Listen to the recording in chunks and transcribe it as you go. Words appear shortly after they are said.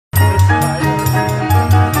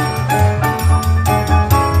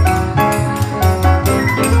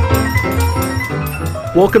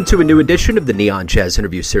Welcome to a new edition of the Neon Jazz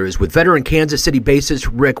interview series with veteran Kansas City bassist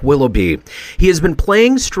Rick Willoughby. He has been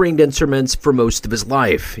playing stringed instruments for most of his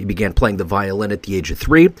life. He began playing the violin at the age of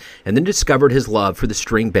 3 and then discovered his love for the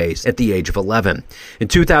string bass at the age of 11. In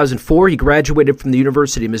 2004, he graduated from the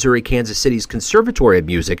University of Missouri-Kansas City's Conservatory of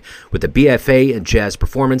Music with a BFA in jazz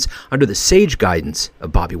performance under the sage guidance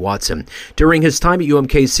of Bobby Watson. During his time at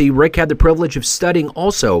UMKC, Rick had the privilege of studying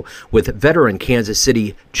also with veteran Kansas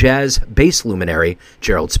City jazz bass luminary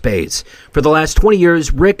Gerald Spades. For the last 20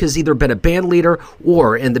 years, Rick has either been a band leader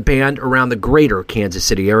or in the band around the greater Kansas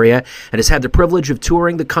City area and has had the privilege of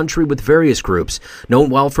touring the country with various groups. Known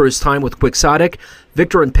well for his time with Quixotic,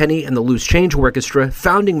 Victor and Penny and the Loose Change Orchestra,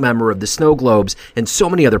 founding member of the Snow Globes, and so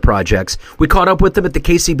many other projects. We caught up with him at the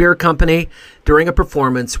KC Beer Company during a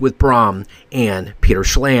performance with Brahms and Peter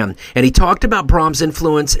Schlam. And he talked about Brahms'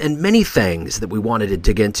 influence and many things that we wanted to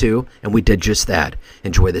dig into, and we did just that.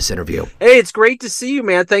 Enjoy this interview. Hey, it's great to see you,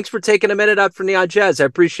 man. Thanks for taking a minute out for Neon Jazz. I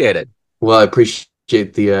appreciate it. Well, I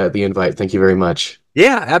appreciate the invite. Thank you very much.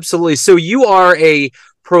 Yeah, absolutely. So you are a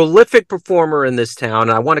prolific performer in this town,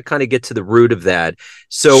 and I want to kind of get to the root of that.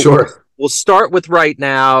 So sure. We'll start with right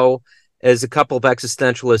now as a couple of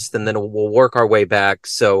existentialists, and then we'll work our way back.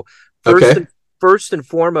 So first and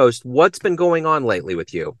foremost, what's been going on lately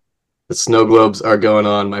with you? The Snow Globes are going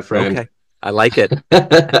on, my friend. Okay, I like it.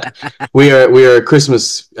 We are a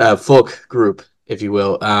Christmas folk group, if you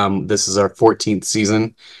will. This is our 14th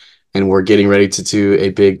season, and we're getting ready to do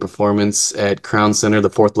a big performance at Crown Center, the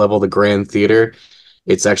 4th level, the Grand Theater.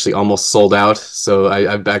 It's actually almost sold out, so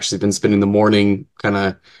I've actually been spending the morning kind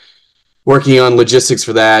of working on logistics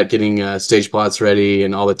for that, getting stage plots ready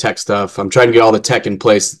and all the tech stuff. I'm trying to get all the tech in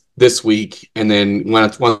place this week, and then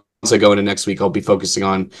once I go into next week, I'll be focusing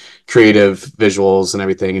on creative visuals and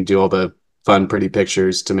everything and do all the fun, pretty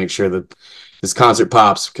pictures to make sure that this concert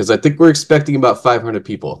pops, because I think we're expecting about 500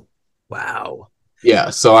 people. Wow. Yeah,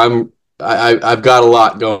 so I've got a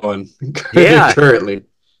lot going currently.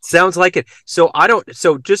 Sounds like it. So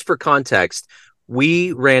just for context,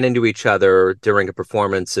 we ran into each other during a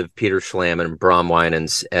performance of Peter Schlam and Bram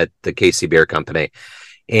Winans at the KC Beer Company.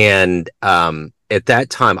 And at that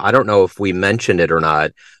time, I don't know if we mentioned it or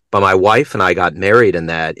not, but my wife and I got married in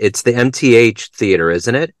that. It's the MTH Theater,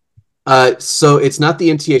 isn't it? So it's not the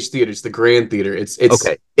MTH Theater, it's the Grand Theater. It's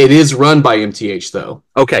okay. It is run by MTH though.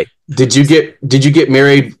 Okay. Did you get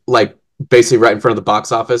married like basically right in front of the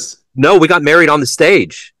box office? No, we got married on the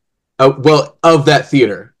stage. Oh, well, of that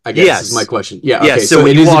theater, I guess is my question. Yeah, okay. So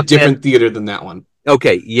it is a different theater than that one.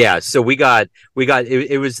 Okay, yeah. So we got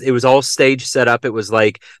it was all stage set up. It was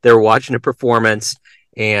like they were watching a performance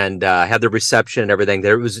and had the reception and everything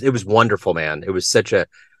there. It was wonderful, man. It was such a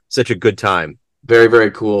good time. Very, very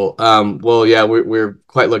cool. Well, yeah, we're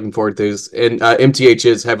quite looking forward to this. And MTH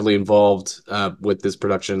is heavily involved with this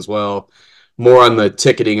production as well, more on the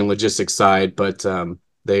ticketing and logistics side, but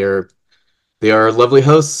they are lovely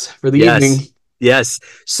hosts for the evening. Yes.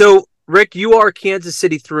 So, Rick, you are Kansas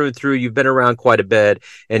City through and through. You've been around quite a bit.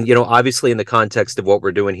 And, obviously in the context of what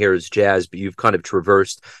we're doing here is jazz, but you've kind of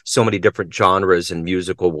traversed so many different genres and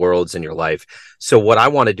musical worlds in your life. So what I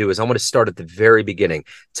want to do is I want to start at the very beginning.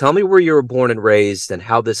 Tell me where you were born and raised and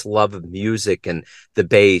how this love of music and the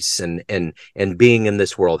bass and being in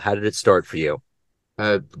this world, how did it start for you?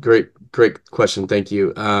 Great question. Thank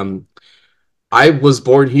you. I was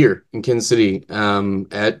born here in Kansas City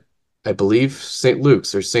at, I believe, St.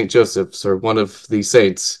 Luke's or St. Joseph's or one of the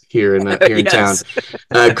saints here in town.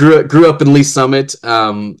 Grew up in Lee Summit.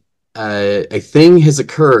 A thing has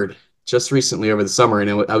occurred just recently over the summer, and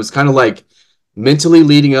I was kind of like mentally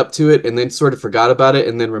leading up to it and then sort of forgot about it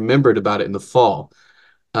and then remembered about it in the fall.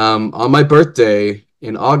 On my birthday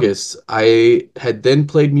in August, I had then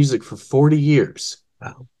played music for 40 years.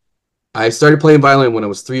 Wow. I started playing violin when I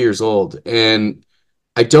was 3 years old, and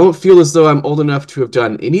I don't feel as though I'm old enough to have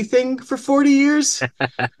done anything for 40 years,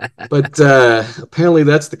 but apparently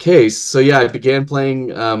that's the case. So yeah, I began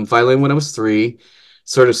playing violin when I was 3,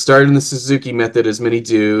 sort of started in the Suzuki method, as many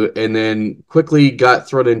do, and then quickly got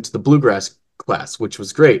thrown into the bluegrass class, which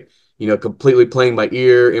was great. Completely playing by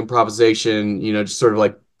ear, improvisation, just sort of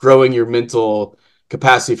like growing your mental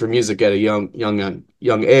capacity for music at a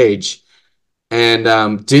young age.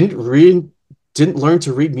 And didn't learn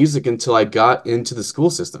to read music until I got into the school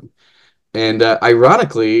system. And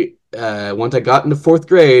ironically, once I got into 4th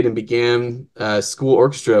grade and began school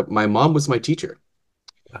orchestra, my mom was my teacher.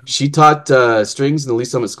 She taught strings in the Lee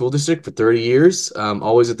Summit School District for 30 years,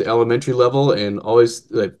 always at the elementary level and always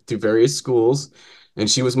through various schools. And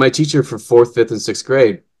she was my teacher for 4th, 5th, and 6th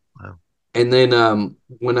grade. Wow. And then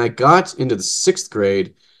when I got into the 6th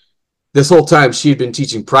grade, this whole time she had been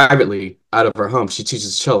teaching privately out of her home. She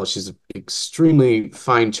teaches cello. She's an extremely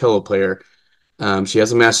fine cello player. She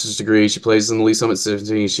has a master's degree. She plays in the Lee Summit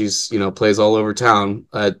Symphony. She's, plays all over town,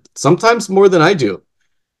 sometimes more than I do.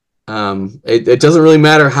 It doesn't really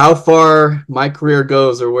matter how far my career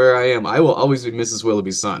goes or where I am. I will always be Mrs.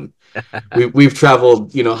 Willoughby's son. We've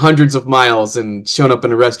traveled, hundreds of miles and shown up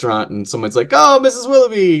in a restaurant and someone's like, "Oh, Mrs.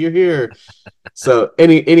 Willoughby, you're here." So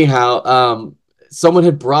anyhow, someone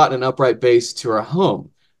had brought an upright bass to our home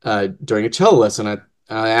during a cello lesson.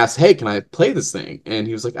 I asked, "Hey, can I play this thing?" And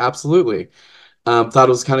he was like, "Absolutely." Thought it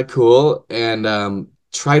was kind of cool, and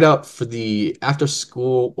tried out for the after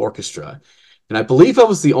school orchestra. And I believe I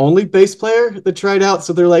was the only bass player that tried out.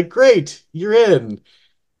 So they're like, "Great, you're in."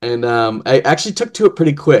 And I actually took to it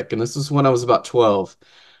pretty quick. And this was when I was about 12.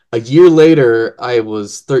 A year later, I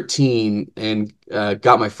was 13 and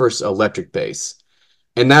got my first electric bass.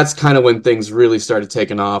 And that's kind of when things really started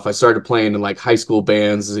taking off. I started playing in like high school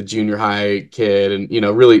bands as a junior high kid,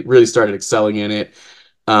 and really started excelling in it.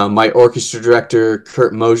 My orchestra director,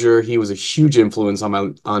 Kurt Mosier, he was a huge influence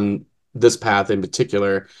on this path in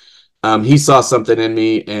particular. He saw something in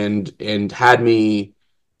me and had me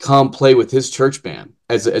come play with his church band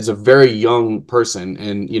as a very young person.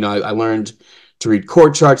 And I learned to read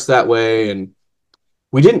chord charts that way. And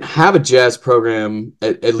we didn't have a jazz program,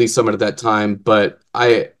 at least some at that time. But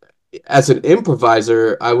as an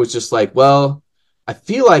improviser, I was just like, well, I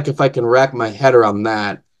feel like if I can rack my head around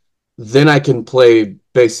that, then I can play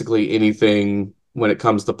basically anything when it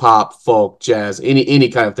comes to pop, folk, jazz, any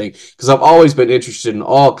kind of thing. Because I've always been interested in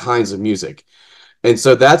all kinds of music. And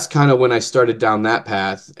so that's kind of when I started down that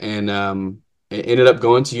path, and ended up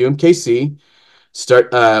going to UMKC.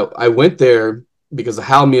 I went there because of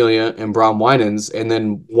Hal Melia and Brom Winans, and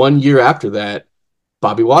then 1 year after that,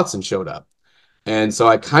 Bobby Watson showed up. And so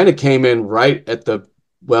I kind of came in right at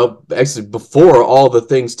actually before all the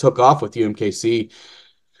things took off with UMKC.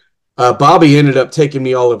 Bobby ended up taking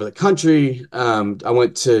me all over the country. I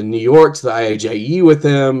went to New York to the IAJE with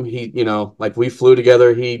him. He, like we flew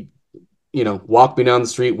together. He, walked me down the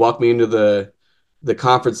street, walked me into the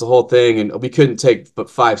conference, the whole thing, and we couldn't take but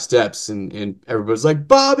 5 steps, and everybody's like,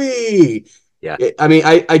 "Bobby." Yeah. I mean,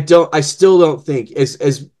 I still don't think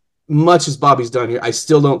as much as Bobby's done here, I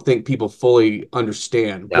still don't think people fully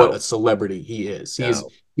understand what No. a celebrity he is. No.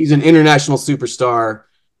 He's an international superstar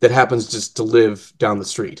that happens just to live down the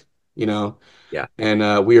street, you know, Yeah.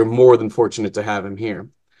 and we are more than fortunate to have him here.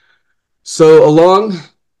 So along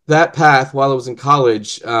that path, while I was in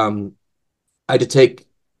college, I had to take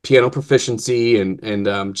piano proficiency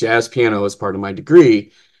and jazz piano as part of my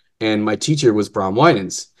degree, and my teacher was Brom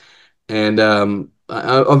Winans. And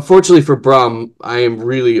unfortunately for Brom, I am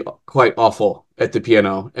really quite awful at the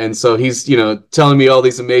piano, and so he's telling me all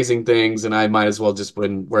these amazing things, and I might as well just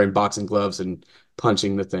been wearing boxing gloves and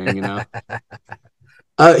punching the thing.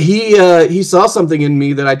 He saw something in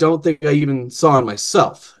me that I don't think I even saw in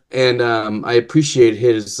myself, and I appreciate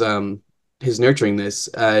his nurturing this.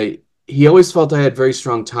 He always felt I had very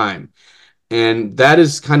strong time, and that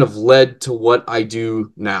has kind of led to what I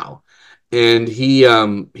do now. And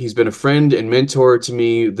he's been a friend and mentor to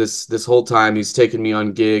me this whole time. He's taken me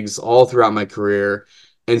on gigs all throughout my career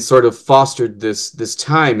and sort of fostered this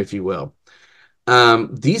time, if you will.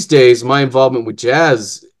 These days, my involvement with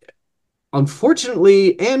jazz,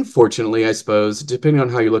 unfortunately and fortunately, I suppose, depending on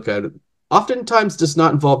how you look at it, oftentimes does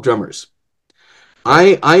not involve drummers.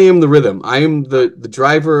 I am the rhythm. I am the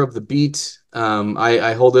driver of the beat.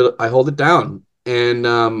 I hold it down, and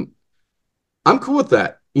I'm cool with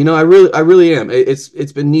that. I really am.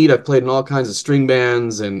 It's been neat. I've played in all kinds of string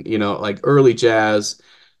bands and like early jazz,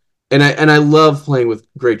 and I love playing with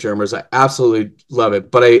great drummers. I absolutely love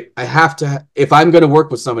it. But I have to, if I'm going to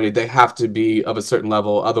work with somebody, they have to be of a certain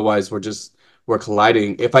level. Otherwise, we're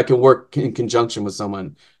colliding. If I can work in conjunction with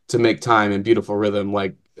someone to make time and beautiful rhythm,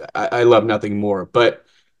 like I love nothing more. But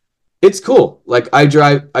it's cool. Like I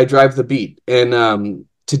drive the beat, and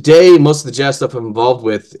today most of the jazz stuff I'm involved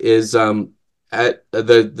with is at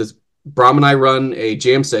the Brom and I run a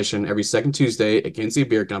jam session every second Tuesday at Kansas City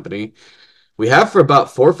Beer Company. We have for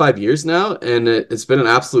about 4 or 5 years now, and it's been an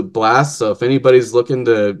absolute blast. So if anybody's looking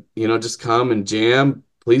to just come and jam,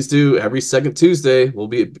 please do. Every second Tuesday we'll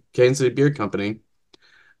be at Kansas City Beer Company.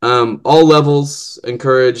 All levels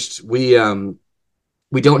encouraged. We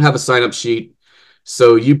don't have a sign up sheet.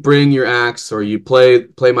 So you bring your axe or you play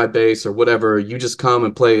my bass or whatever. You just come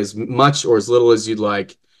and play as much or as little as you'd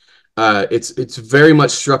like. It's very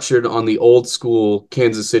much structured on the old school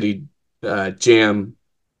Kansas City jam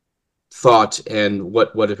thought and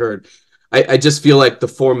what it heard. I just feel like the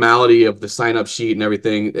formality of the sign up sheet and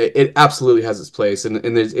everything, it absolutely has its place. And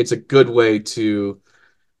it's a good way to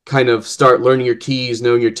kind of start learning your keys,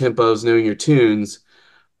 knowing your tempos, knowing your tunes.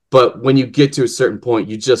 But when you get to a certain point,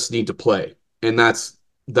 you just need to play. And that's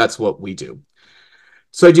what we do.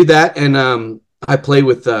 So I do that, and I play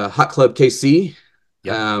with Hot Club KC.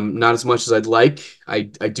 Yep. Not as much as I'd like. I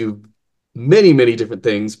do many different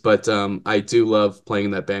things, but I do love playing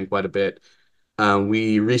in that band quite a bit.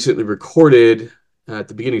 We recently recorded at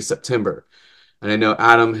the beginning of September, and I know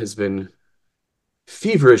Adam has been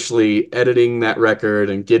feverishly editing that record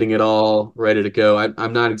and getting it all ready to go.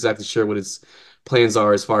 I'm not exactly sure what his plans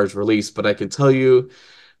are as far as release, but I can tell you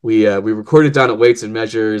we recorded down at Weights and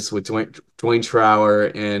Measures with Dwayne Trower,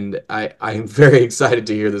 and I am very excited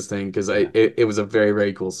to hear this thing because Yeah. it was a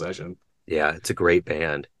very cool session. Yeah, it's a great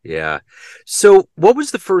band. Yeah. So, what was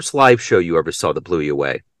the first live show you ever saw that blew you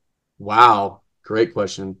away? Wow, great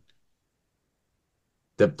question.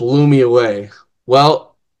 That blew me away.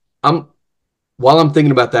 Well, I'm while I'm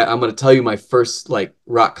thinking about that, I'm going to tell you my first like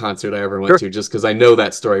rock concert I ever went Sure. to, just because I know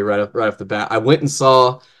that story right off the bat. I went and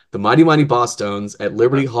saw the Mighty Bosstones at Wow.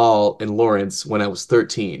 Liberty Hall in Lawrence when I was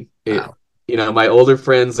 13. Wow. My older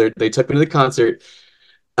friends, they took me to the concert.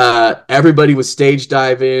 Everybody was stage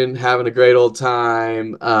diving, having a great old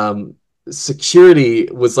time. Security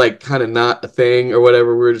was like kind of not a thing or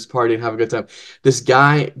whatever. We were just partying, having a good time. This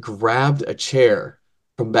guy grabbed a chair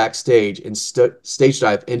from backstage and stage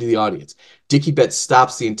dive into the audience. Dickie Betts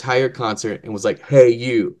stops the entire concert and was like, "Hey,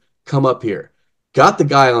 you, come up here." Got the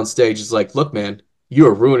guy on stage. Is like, "Look, man, you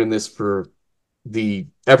are ruining this for the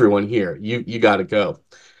everyone here. You got to go."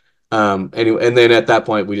 Anyway, and then at that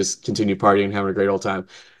point, we just continued partying and having a great old time.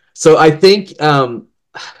 So I think I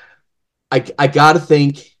gotta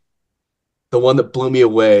think the one that blew me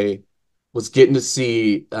away was getting to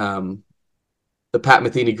see the Pat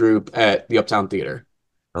Metheny group at the Uptown Theater.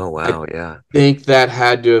 Oh, I wow. Yeah. think that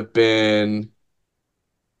had to have been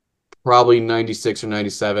probably 96 or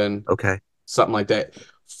 97, Okay. something like that.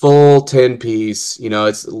 Full 10 piece,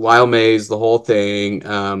 it's Lyle Mays, the whole thing.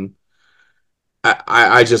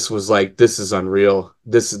 I just was like, this is unreal.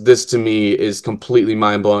 This to me is completely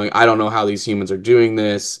mind blowing. I don't know how these humans are doing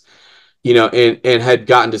this, and had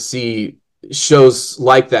gotten to see shows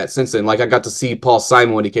like that since then. Like I got to see Paul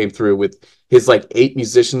Simon when he came through with his like 8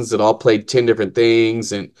 musicians that all played 10 different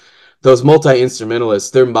things, and those multi instrumentalists,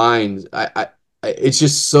 their minds, it's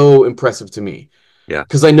just so impressive to me Yeah.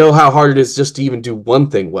 because I know how hard it is just to even do one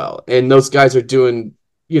thing well, and those guys are doing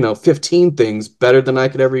 15 things better than I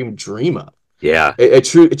could ever even dream of. Yeah. It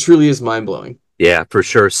truly is mind blowing. Yeah, for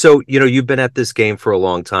sure. So, you've been at this game for a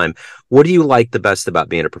long time. What do you like the best about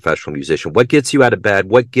being a professional musician? What gets you out of bed?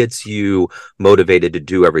 What gets you motivated to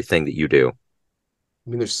do everything that you do? I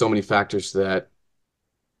mean, there's so many factors to that.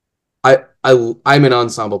 I'm an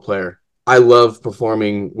ensemble player. I love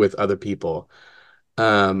performing with other people.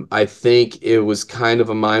 I think it was kind of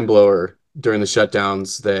a mind blower during the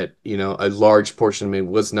shutdowns that a large portion of me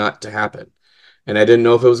was not to happen, and I didn't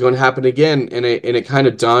know if it was going to happen again. And it kind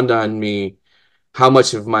of dawned on me how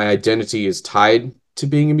much of my identity is tied to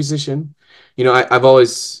being a musician. I've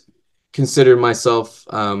always considered myself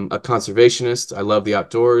a conservationist. I love the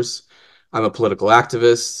outdoors. I'm a political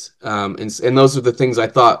activist, and those are the things I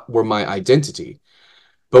thought were my identity.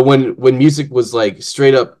 But when music was like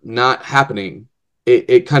straight up not happening,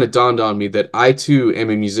 it kind of dawned on me that I too am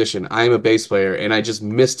a musician. I am a bass player, and I just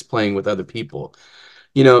missed playing with other people.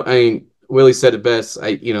 I mean, Willie said it best.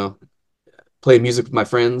 Play music with my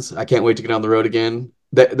friends. I can't wait to get on the road again.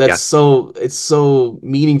 Yeah. It's so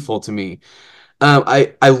meaningful to me.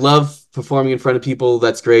 I love performing in front of people.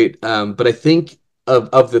 That's great. But I think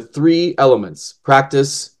of the three elements: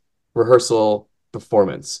 practice, rehearsal,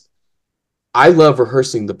 performance. I love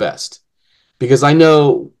rehearsing the best because I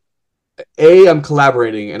know I'm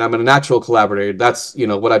collaborating and I'm a natural collaborator. That's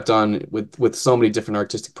what I've done with so many different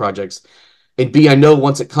artistic projects. And B, I know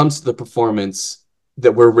once it comes to the performance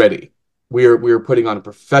that we're ready. We're putting on a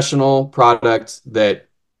professional product that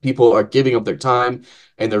people are giving up their time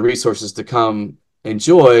and their resources to come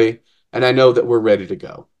enjoy, and I know that we're ready to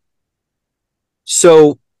go.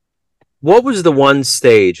 So, what was the one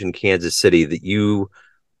stage in Kansas City that you,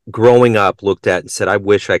 growing up, looked at and said, I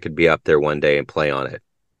wish I could be up there one day and play on it?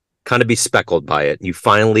 Kind of be speckled by it. You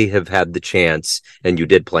finally have had the chance and you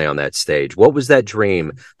did play on that stage. What was that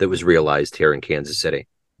dream that was realized here in Kansas City?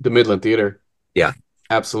 The Midland Theater, Yeah.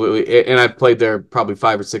 absolutely, and I've played there probably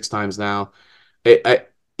 5 or 6 times now. It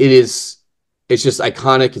is, it's just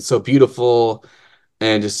iconic. It's so beautiful,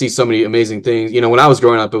 and to see so many amazing things. When I was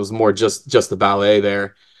growing up, it was more just the ballet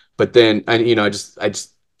there, but then I just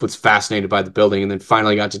was fascinated by the building, and then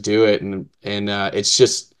finally got to do it. And it's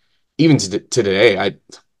just even to today, I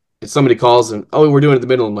if somebody calls and, oh, we're doing it in the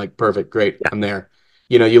middle, I'm like, perfect, great, Yeah. I'm there.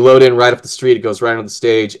 You know, you load in right off the street, it goes right on the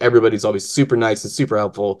stage. Everybody's always super nice and super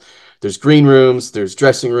helpful. There's green rooms, there's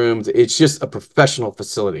dressing rooms. It's just a professional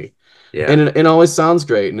facility, Yeah. and it always sounds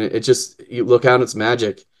great. And it just, you look out, and it's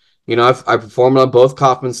magic. You know, I performed on both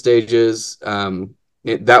Kaufman stages.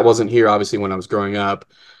 That wasn't here, obviously, when I was growing up.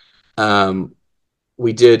 Um,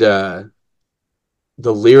 we did the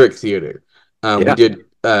Lyric Theater. We Yeah. did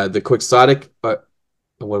the Quixotic.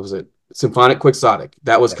 What was it? Symphonic Quixotic.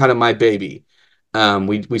 That was kind of my baby.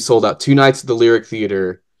 We sold out 2 nights at the Lyric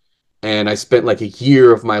Theater, and I spent like a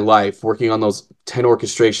year of my life working on those 10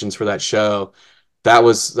 orchestrations for that show. That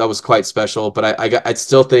was quite special. But I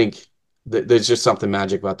still think that there's just something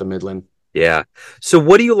magic about the Midland. Yeah. So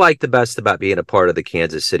what do you like the best about being a part of the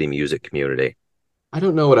Kansas City music community? I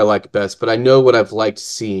don't know what I like best, but I know what I've liked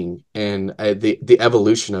seeing, and the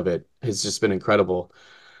evolution of it has just been incredible.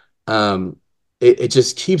 um it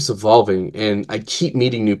just keeps evolving, and I keep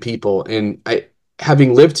meeting new people, and I,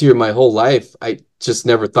 having lived here my whole life, I just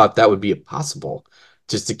never thought that would be possible,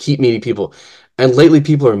 just to keep meeting people. And lately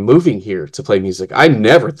people are moving here to play music. I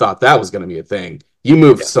never thought that was going to be a thing. You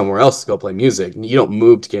move Yeah. somewhere else to go play music, and you don't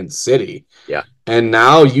move to Kansas City. Yeah. And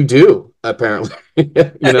now you do, apparently. You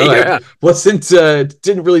know, I Yeah. wasn't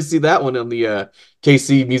didn't really see that one on the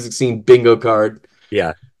KC music scene bingo card.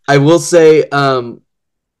 Yeah. I will say,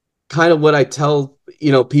 kind of what I tell,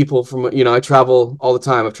 people from, I travel all the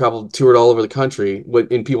time. I've traveled, toured all over the country,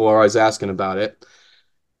 and people are always asking about it.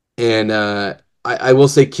 And I will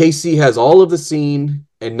say KC has all of the scene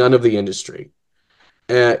and none of the industry.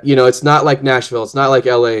 It's not like Nashville, it's not like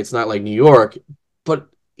LA, it's not like New York, but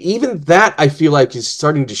even that I feel like is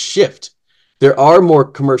starting to shift. There are more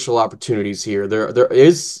commercial opportunities here. There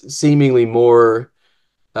is seemingly more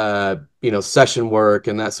session work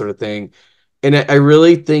and that sort of thing. And I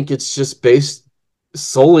really think it's just based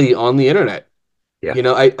solely on the internet. Yeah.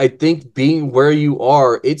 I think being where you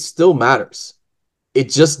are, it still matters. It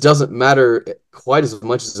just doesn't matter quite as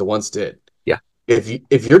much as it once did. Yeah.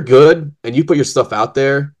 If you're good and you put your stuff out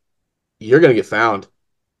there, you're gonna get found.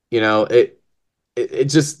 It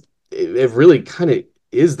just it really kind of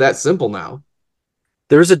is that simple now.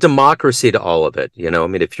 There's a democracy to all of it. I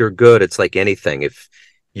mean, if you're good, it's like anything. If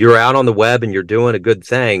you're out on the web and you're doing a good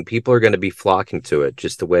thing, people are going to be flocking to it,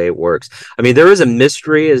 just the way it works. I mean, there is a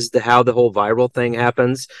mystery as to how the whole viral thing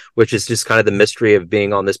happens, which is just kind of the mystery of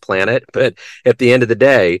being on this planet. But at the end of the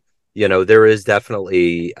day, there is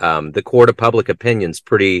definitely the court of public opinion's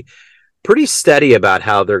pretty steady about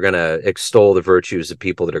how they're going to extol the virtues of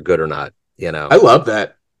people that are good or not. I love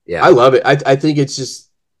that. Yeah. I love it. I think it's just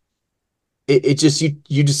it just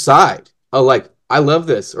you decide. Oh, like, I love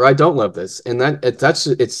this or I don't love this, and that's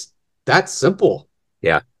it's that simple.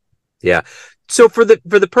 Yeah. Yeah. So for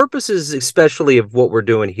the purposes, especially of what we're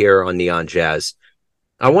doing here on Neon Jazz,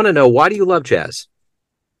 I want to know, why do you love jazz?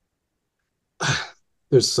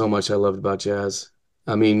 There's so much I loved about jazz.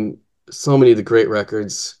 I mean, so many of the great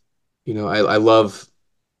records. I love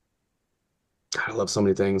so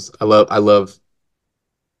many things. I love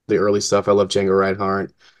the early stuff. I love Django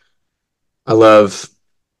Reinhardt. I love,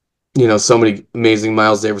 so many amazing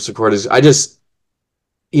Miles Davis recordings. I just,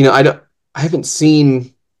 I don't, I haven't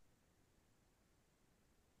seen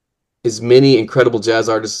as many incredible jazz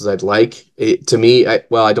artists as I'd like. To me,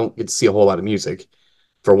 I don't get to see a whole lot of music,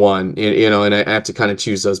 for one, and I have to kind of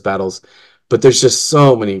choose those battles. But there's just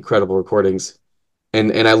so many incredible recordings,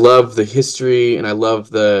 and I love the history, and I love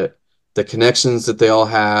the connections that they all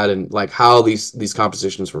had, and like how these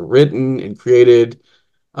compositions were written and created.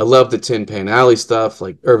 I love the Tin Pan Alley stuff,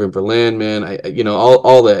 like Irving Berlin, man.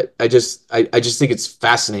 All that. I just think it's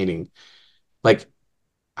fascinating, like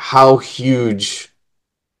how huge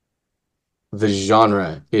the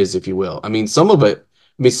genre is, if you will. I mean, so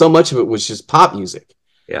much of it was just pop music,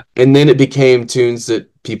 Yeah. and then it became tunes that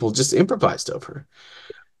people just improvised over.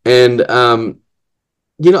 And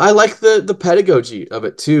I like the pedagogy of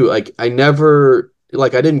it too. Like,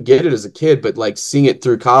 I didn't get it as a kid, but like seeing it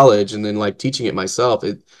through college and then like teaching it myself,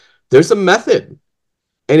 there's a method.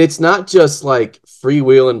 And it's not just like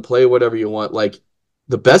freewheel and play whatever you want. Like,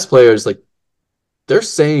 the best players, like, they're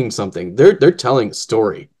saying something. They're telling a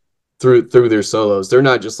story through their solos. They're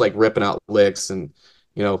not just like ripping out licks and,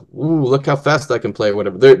 ooh, look how fast I can play,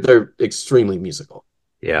 whatever. They're extremely musical.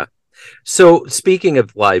 Yeah. So speaking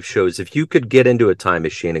of live shows, if you could get into a time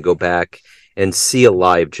machine and go back and see a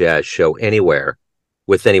live jazz show anywhere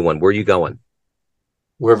with anyone, where are you going?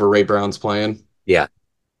 Wherever Ray Brown's playing, Yeah.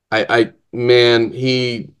 man,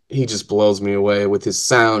 he just blows me away with his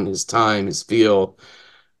sound, his time, his feel.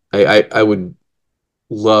 I would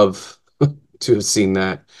love to have seen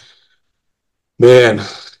that. Man,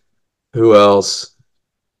 who else?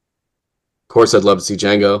 Of course, I'd love to see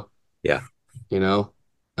Django, Yeah. you know.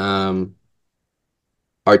 Um,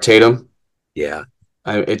 Art Tatum. Yeah.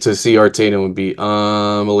 To see Art Tatum would be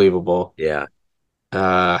unbelievable. Yeah.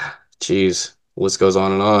 Uh, Geez, list goes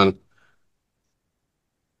on and on.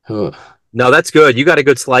 Huh. No, that's good. You got a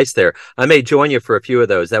good slice there. I may join you for a few of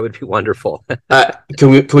those. That would be wonderful. Can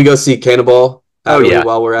we go see Cannonball Oh Adderley yeah.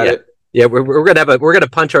 while we're at Yeah. it? Yeah, we're gonna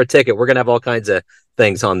punch our ticket. We're gonna have all kinds of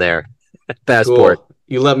things on there. Passport. Cool.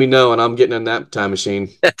 You let me know, and I'm getting in that time machine.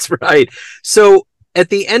 That's right. So at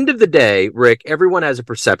the end of the day, Rick, everyone has a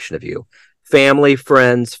perception of you. Family,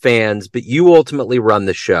 friends, fans, but you ultimately run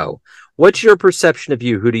the show. What's your perception of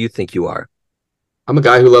you? Who do you think you are? I'm a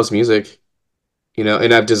guy who loves music,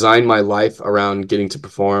 and I've designed my life around getting to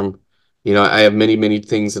perform. I have many, many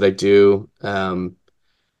things that I do,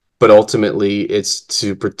 but ultimately it's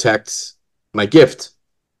to protect my gift,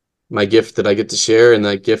 my gift that I get to share, and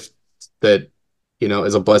that gift that,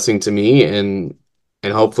 is a blessing to me and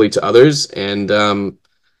hopefully to others. And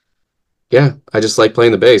yeah, I just like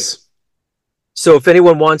playing the bass. So if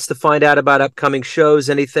anyone wants to find out about upcoming shows,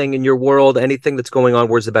 anything in your world, anything that's going on,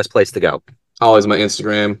 where's the best place to go? Always my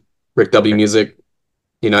Instagram, Rick W Okay, Music.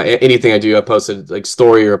 Anything I do, I posted like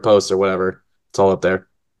story or a post or whatever. It's all up there.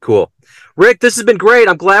 cool. Rick, this has been great.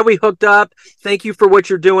 I'm glad we hooked up. Thank you for what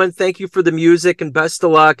you're doing. Thank you for the music and best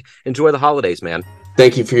of luck. Enjoy the holidays, man.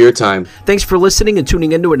 Thank you for your time. Thanks for listening and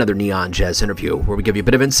tuning into another Neon Jazz interview, where we give you a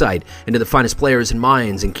bit of insight into the finest players and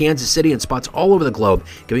minds in Kansas City and spots all over the globe,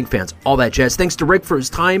 giving fans all that jazz. Thanks to Rick for his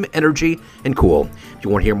time, energy, and cool. If you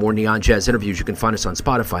want to hear more Neon Jazz interviews, you can find us on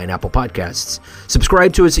Spotify and Apple Podcasts.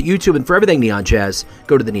 Subscribe to us at YouTube, and for everything Neon Jazz,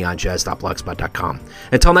 go to theneonjazz.blogspot.com.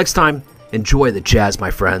 Until next time, enjoy the jazz, my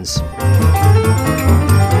friends.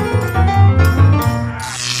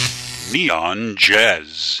 Neon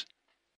Jazz.